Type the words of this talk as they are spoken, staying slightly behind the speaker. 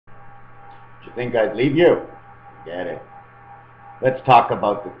Do you think I'd leave you? Get it. Let's talk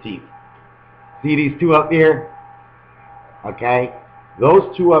about the teeth. See these two up here? Okay?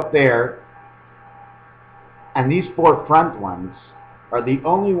 Those two up there and these four front ones are the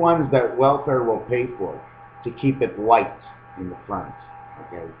only ones that welfare will pay for to keep it white in the front.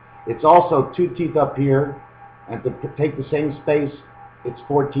 Okay? It's also two teeth up here, and to take the same space, it's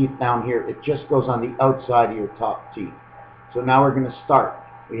four teeth down here. It just goes on the outside of your top teeth. So now we're going to start.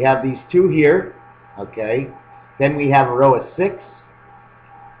 We have these two here, okay? Then we have a row of 6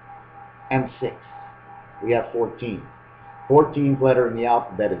 and 6. We have 14. 14th letter in the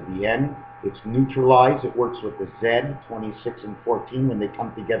alphabet is the N. It's neutralized. It works with the Z, 26 and 14. When they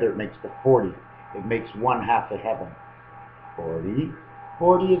come together, it makes the 40. It makes one half of heaven. 40.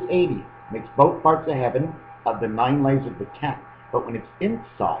 40 is 80. Makes both parts of heaven of the 9 legs of the cat. But when it's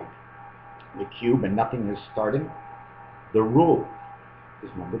inside the cube and nothing is starting, the rule is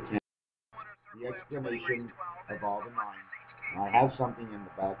number 10. The explanation of all the 9. Now I have something in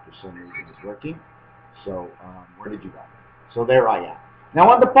the back for some reason it's working. So where did you go? So there I am. Now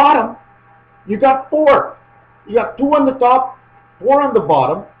on the bottom, you got 4. You got 2 on the top, 4 on the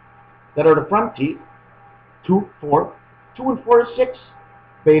bottom that are the front teeth. 2, 4. 2 and 4 is 6.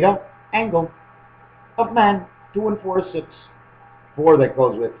 Beta angle of man. 2 and 4 is 6. 4 that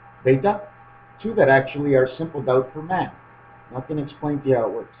goes with beta. 2 that actually are simpled out for man. Not going to explain to you how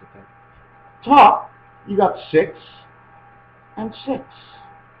it works. Okay. Top, you got 6 and 6.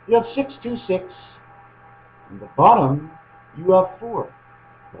 You have 6, 2, 6. On the bottom, you have 4.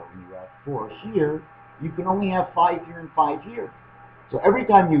 So when you have 4 here, you can only have 5 here and 5 here. So every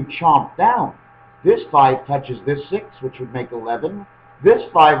time you chomp down, this 5 touches this 6, which would make 11. This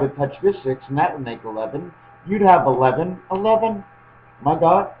 5 would touch this 6, and that would make 11. You'd have 11, 11. My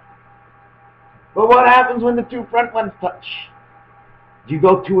God. But what happens when the 2 front ones touch? Do you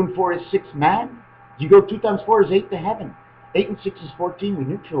go 2 and 4 is 6 man? Do you go 2 times 4 is 8 to heaven? 8 and 6 is 14. We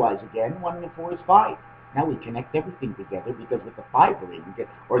neutralize again. 1 and 4 is 5. Now we connect everything together because with the 5 ring,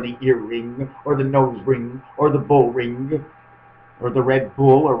 or the ear ring, or the nose ring, or the bull ring, or the red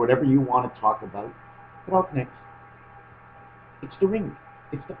bull, or whatever you want to talk about, it all connects. It's the ring.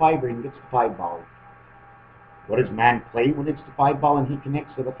 It's the 5 ring. It's the 5 ball. What does man play when it's the 5 ball and he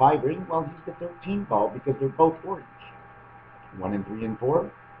connects to the 5 ring? Well, he's the 13 ball because they're both orange. 1 and 3 and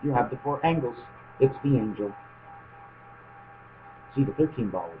 4, you have the 4 angles. It's the angel. See, the 13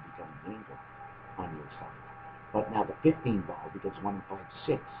 ball will become the angel on your side. But now the 15 ball, because 1 and 5 is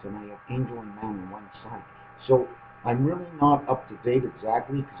 6, and I have angel and man on one side. So I'm really not up to date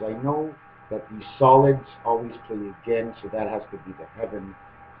exactly because I know that these solids always play again, so that has to be the heaven.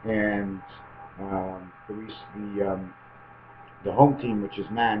 And the home team, which is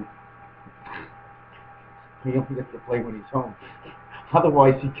man, he only gets to play when he's home.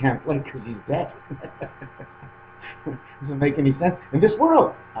 Otherwise, he can't play because he's dead. Doesn't make any sense. In this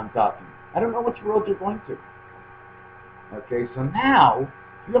world, I'm talking. I don't know which world you're going to. Okay, so now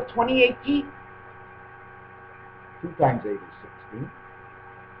you have 28 teeth. 2 times 8 is 16.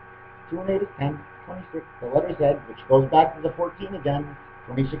 2 and 8 is 10. 26. The letter Z, which goes back to the 14 again.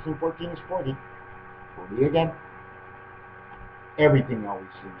 26 and 14 is 40. 40 again. Everything always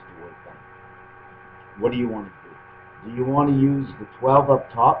seems to work out. What do you want to do? Do you want to use the 12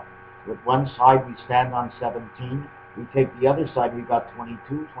 up top? With one side we stand on 17. We take the other side, we got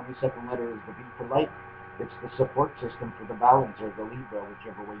 22. 22nd letter is the B for light. It's the support system for the balance or the Libra,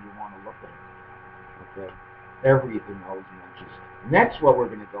 whichever way you want to look at it. Okay? Everything always matches. Next, what we're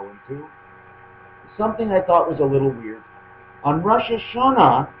going to go into is something I thought was a little weird. On Rosh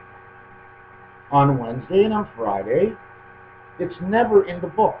Hashanah, on Wednesday and on Friday, it's never in the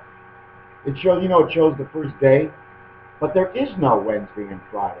book. It shows, it shows the first day, but there is no Wednesday and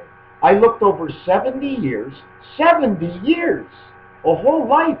Friday. I looked over 70 years, a whole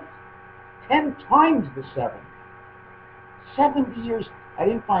life, 10 times the 7. 70 years, I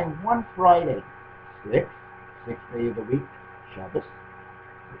didn't find one Friday. 6th day of the week, Shabbos,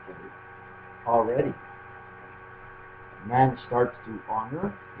 okay, already. Man starts to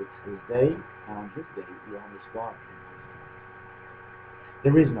honor, it's his day, and on his day, he honors God.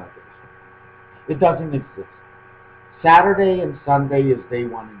 There is no day. It doesn't exist. Saturday and Sunday is day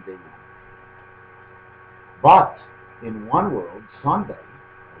 1 and day 1. But in one world, Sunday,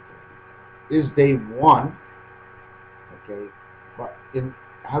 okay, is day 1. Okay, but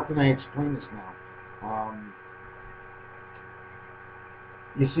how can I explain this now?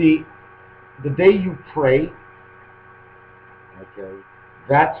 You see, the day you pray, okay,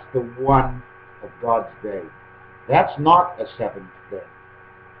 that's the 1 of God's day. That's not a 7th day.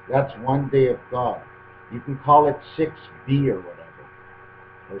 That's 1 day of God. You can call it 6B or whatever,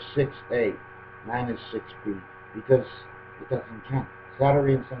 or 6A. 9 is 6B, because it doesn't count.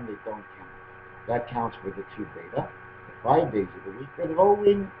 Saturday and Sunday don't count. That counts for the 2 beta. The 5 days of the week are the whole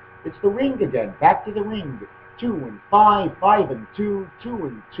ring. It's the ring again. Back to the ring. 2 and 5, 5 and 2, 2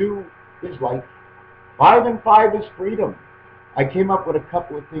 and 2 is life. 5 and 5 is freedom. I came up with a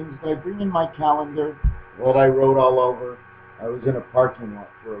couple of things that I bring in my calendar that I wrote all over. I was in a parking lot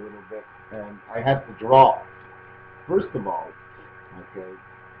for a little bit, and I had to draw. First of all, okay,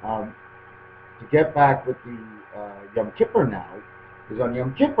 to get back with the Yom Kippur now, because on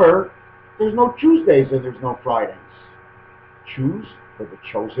Yom Kippur, there's no Tuesdays and there's no Fridays. Choose for the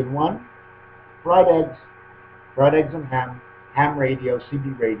chosen one. Fried eggs and ham radios,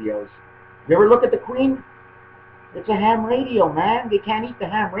 CB radios. You ever look at the Queen? It's a ham radio, man. They can't eat the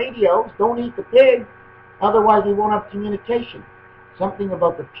ham radios. Don't eat the pig. Otherwise, we won't have communication. Something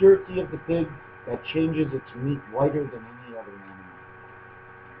about the purity of the pig that changes its meat whiter than any other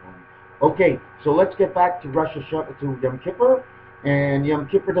animal. Okay, so let's get back to Rosh Hashanah, to Yom Kippur. And Yom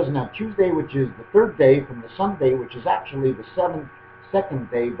Kippur doesn't have Tuesday, which is the 3rd day from the Sunday, which is actually the 2nd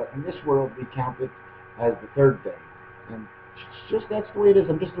day, but in this world we count it as the 3rd day. And just that's the way it is.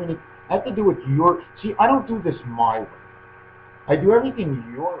 I'm just doing it. I have to do it your. See, I don't do this my way. I do everything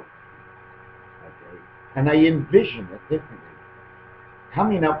your way. Okay, and I envision it differently.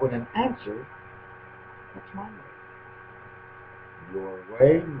 Coming up with an answer, that's my way. Your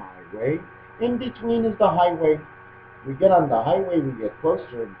way, my way. In between is the highway. We get on the highway, we get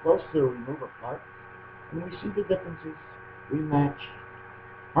closer and closer, we move apart, and we see the differences. We match.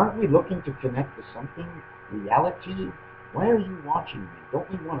 Aren't we looking to connect to something? Reality? Why are you watching me? Don't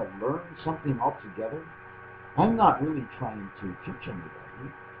we want to learn something altogether? I'm not really trying to teach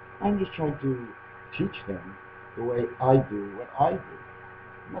anybody. I'm just trying to teach them the way I do what I do.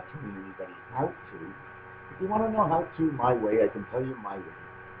 I'm not telling anybody how to. If you want to know how to my way, I can tell you my way.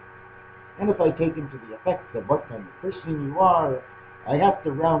 And if I take into the effect of what kind of person you are, I have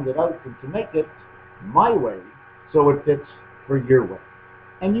to round it out and to make it my way so it fits for your way.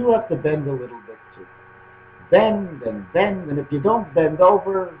 And you have to bend a little bit too. Bend and bend, and if you don't bend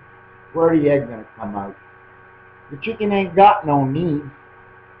over, where's the egg going to come out? The chicken ain't got no knees.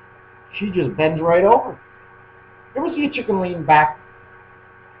 She just bends right over. You ever see a chicken lean back?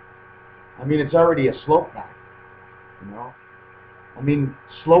 I mean, it's already a slope back, you know? I mean,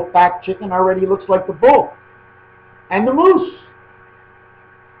 slope back chicken already looks like the bull. And the moose.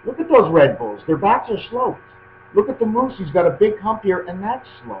 Look at those red bulls. Their backs are sloped. Look at the moose. He's got a big hump here, and that's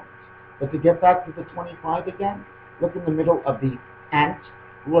sloped. But to get back to the 25 again, look in the middle of the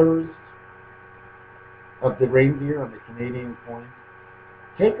antlers of the reindeer on the Canadian coin.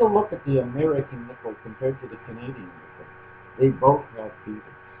 Take a look at the American nickel compared to the Canadian nickel. They both have beavers.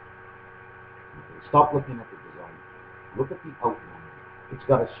 Okay, stop looking at the design. Look at the outline. It's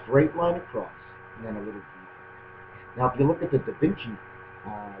got a straight line across and then a little deeper. Now, if you look at the Da Vinci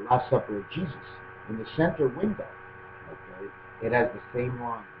Last Supper of Jesus, in the center window, okay, it has the same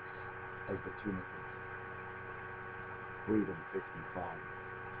lines as the two nickels. Freedom 55,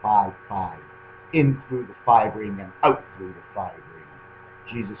 5, 5, in through the 5 ring and out through the 5 ring.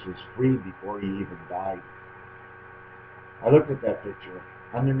 Jesus was free before he even died. I looked at that picture.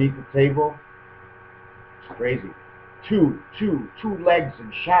 Underneath the table, it's crazy. Two legs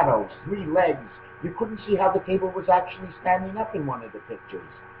and shadows, 3 legs. You couldn't see how the table was actually standing up in one of the pictures,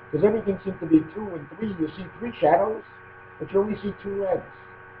 because everything seemed to be 2 and 3. You see 3 shadows, but you only see 2 legs.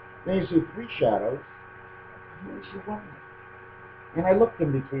 Then you see 3 shadows, and you only see 1 leg. And I looked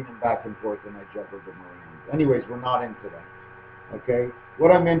in between them back and forth, and I juggled them around. Anyways, we're not into that. Okay?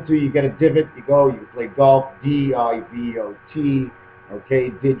 What I'm into, you get a divot, you go, you play golf, D-I-V-O-T. Okay?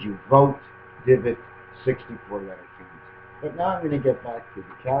 Did you vote? Divot, 64 letter count. But now I'm going to get back to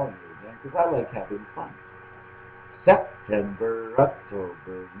the calendar again, because I like having fun. September,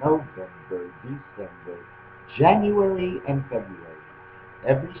 October, November, December, January, and February.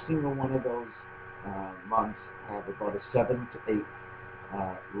 Every single one of those months have about a 7 to 8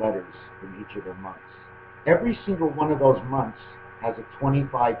 letters in each of their months. Every single one of those months has a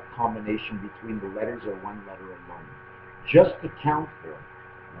 25 combination between the letters or 1 letter alone. Just to count for it,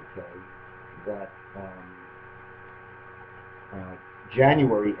 okay, that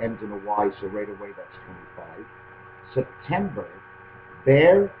January ends in a Y, so right away that's 25. September,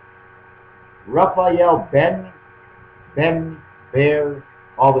 Bear, Raphael, Ben, Bear,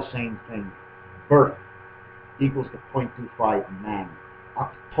 all the same thing. Birth equals to 0.25 man.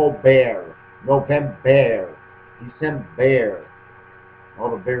 October, November, December.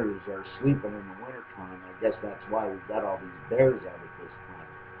 All the bears are sleeping in the wintertime. I guess that's why we've got all these bears out at this time.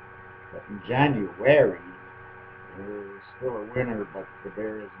 But in January, There's still a winner, but the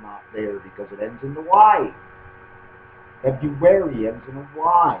bear is not there because it ends in the Y. February ends in a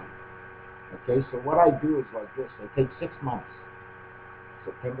Y. Okay, so what I do is like this. I take 6 months.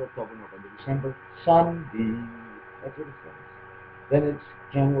 September, October, November, December, Sunday. That's what it says. Then it's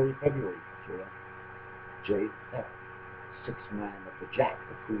January, February. J, F. 6th man of the Jack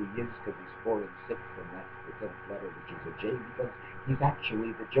of who he is, because he's 4 and 6, and that's the 10th letter, which is a J, because he's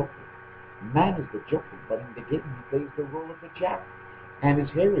actually the Joker. Man is the Joker, but in the game he plays the role of the Jack. And his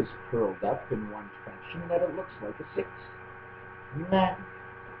hair is curled up in one fashion that it looks like a 6. Man.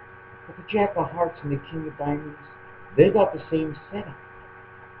 But the Jack of Hearts and the King of Diamonds, they got the same setup.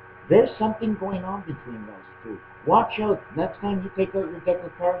 There's something going on between those two. Watch out. Next time you take out your deck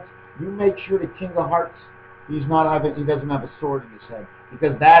of cards, you make sure the King of Hearts, he doesn't have a sword in his head,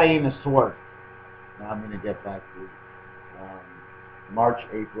 because that ain't a sword. Now I'm going to get back to March,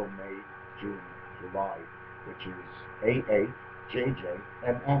 April, May, June, July, which is AA, JJ,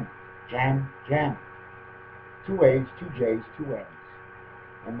 MM. Jam. 2 A's, 2 J's, 2 M's.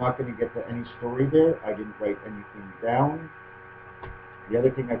 I'm not going to get to any story there. I didn't write anything down. The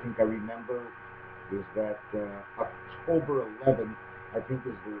other thing I think I remember is that October 11th, I think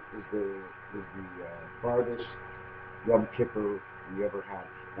is the farthest Yom Kippur we ever had.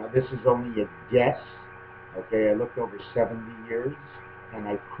 Now this is only a guess. Okay, I looked over 70 years, and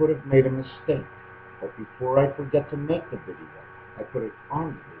I could have made a mistake. But before I forget to make the video, I put it on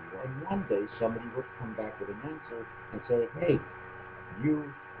the video, and one day somebody would come back with an answer and say, hey,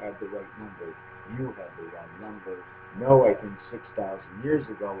 you had the right number. You had the wrong number. No, I think 6,000 years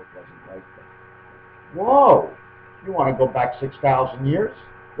ago it wasn't like that. Whoa! You want to go back 6,000 years?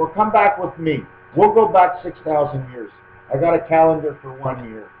 Well, come back with me. We'll go back 6,000 years. I got a calendar for 1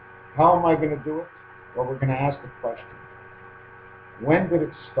 year. How am I going to do it? Well, we're going to ask the question. When did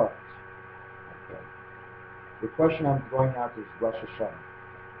it start? Okay. The question I'm throwing out is Rosh Hashanah.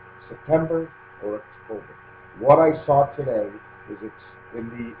 September or October? What I saw today is it's in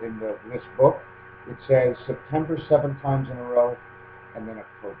this book. It says September 7 times in a row, and then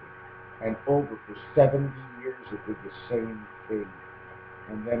October. And over for 70 years it did the same thing.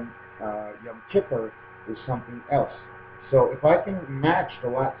 And then Yom Kippur is something else. So if I can match the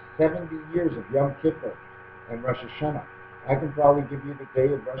last 70 years of Yom Kippur and Rosh Hashanah, I can probably give you the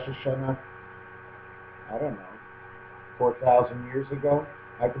day of Rosh Hashanah, I don't know, 4,000 years ago.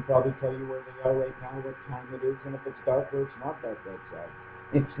 I can probably tell you where they are right now, what time it is, and if it's dark or it's not dark outside.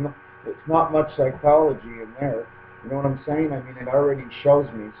 It's not much psychology in there. You know what I'm saying? I mean, it already shows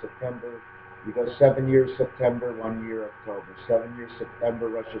me September. You go 7 years September, 1 year October. 7 years September,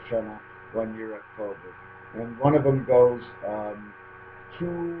 Rosh Hashanah, 1 year October. And one of them goes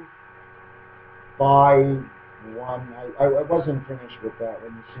 2, 5, 1. I wasn't finished with that.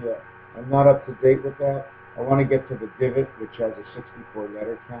 When you see it, I'm not up to date with that. I want to get to the divot, which has a 64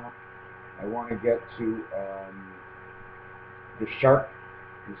 letter count. I want to get to the shark.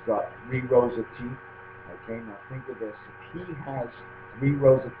 He's got 3 rows of teeth. Okay, now think of this. If he has 3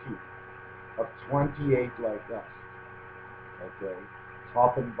 rows of teeth of 28 like us, okay,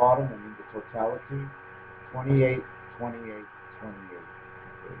 top and bottom, I mean the totality, 28, 28, 28.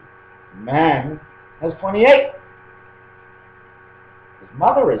 Okay. Man has 28. His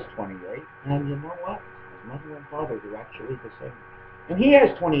mother is 28, and you know what? His mother and father are actually the same. And he has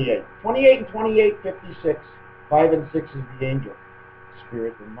 28. 28 and 28, 56. 5 and 6 is the angel,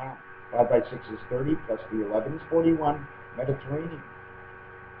 spirit and man. 5 by 6 is 30, plus the 11 is 41, Mediterranean.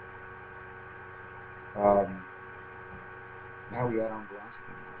 Now we add on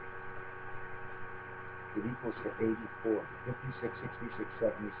blasphemy. It equals to 84, 56, 66,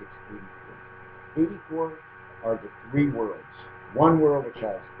 76, 84. 84 are the 3 worlds. One world which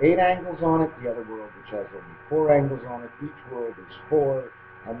has 8 angles on it, the other world which has only 4 angles on it. Each world is 4.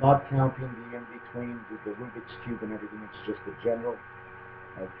 I'm not counting the in-between, the Rubik's Cube and everything, it's just the general.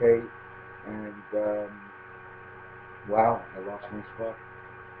 Okay, and wow, I lost my spot.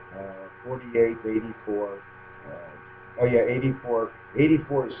 48, 84. Oh yeah, 84.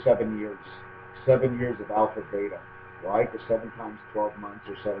 84 is 7 years. 7 years of alpha beta. Why? Because 7 times 12 months,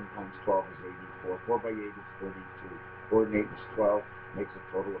 or 7 times 12 is 84. 4 by 8 is 32. 4 and 8 is 12, makes a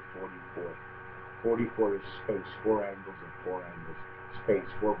total of 44. 44 is space, 4 angles and 4 angles. Space,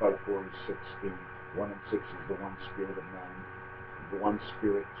 4 by 4 is 16. 1 and 6 is the one spirit of man. The one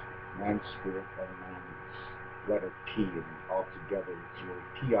spirit, man's spirit, and man's letter P, and altogether it's your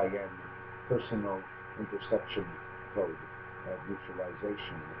PIN, personal interception code of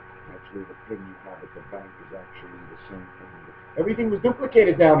neutralization. Actually, the pin you have at the bank is actually the same thing. Everything was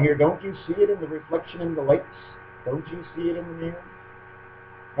duplicated down here. Don't you see it in the reflection in the lights? Don't you see it in the mirror?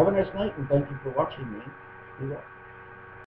 Have a nice night, and thank you for watching me.